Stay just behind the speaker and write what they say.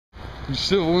You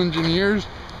civil engineers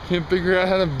can't figure out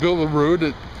how to build a road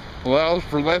that allows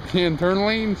for left-hand turn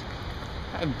lanes?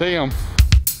 God damn.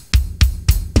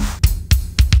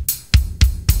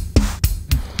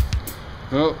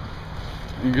 Well,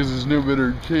 I guess there's no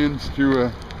better chance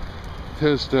to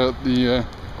test out the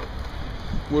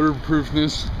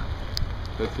waterproofness,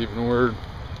 if that's even a word,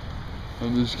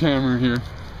 of this camera here.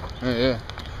 I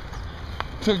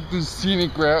took this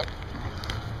scenic route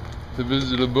to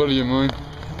visit a buddy of mine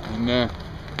in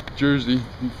Jersey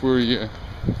before he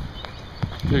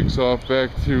takes off back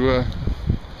to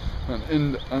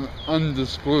an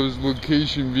undisclosed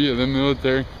location via the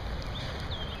military.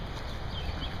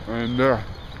 And I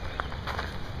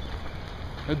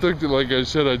took it, like I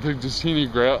said, I took the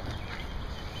scenic route,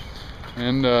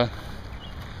 and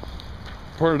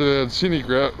part of that scenic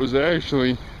route was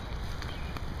actually,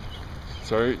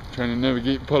 sorry, trying to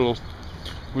navigate puddles,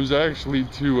 was actually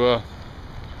to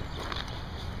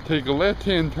take a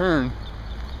left-hand turn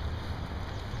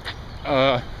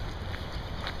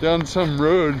down some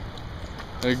road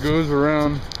that goes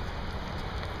around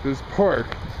this park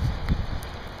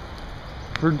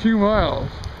for 2 miles.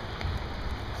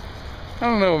 I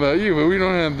don't know about you, but we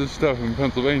don't have this stuff in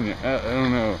Pennsylvania. I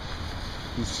don't know.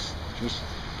 It's just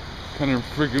kind of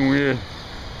freaking weird.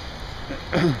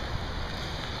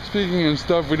 Speaking of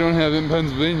stuff we don't have in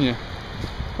Pennsylvania,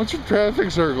 what's your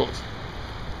traffic circles?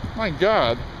 My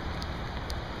God.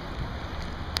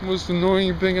 Most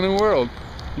annoying thing in the world.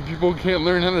 You people can't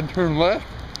learn how to turn left.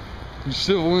 You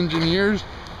civil engineers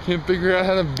can't figure out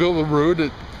how to build a road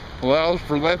that allows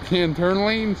for left-hand turn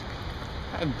lanes.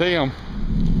 God damn.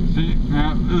 See,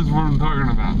 now this is what I'm talking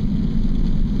about.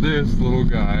 This little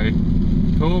guy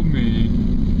told me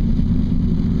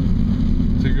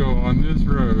to go on this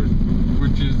road,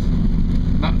 which is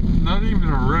not even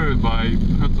a road by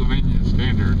Pennsylvania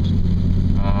standards.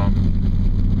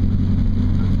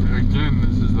 Again,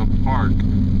 this is a park.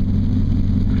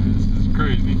 This is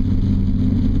crazy.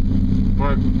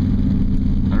 But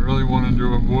I really wanted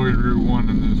to avoid Route 1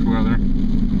 in this weather,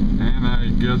 and I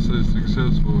guess I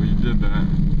successfully did that.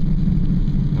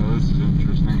 So this is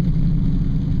interesting.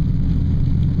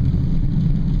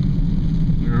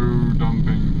 No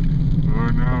dumping. Oh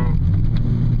no.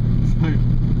 It's like,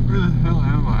 where the hell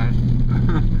am I?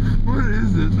 What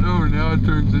is this? Oh, now it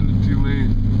turns into 2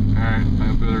 lanes. Alright,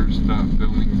 I better stop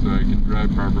filming so I can drive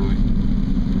properly.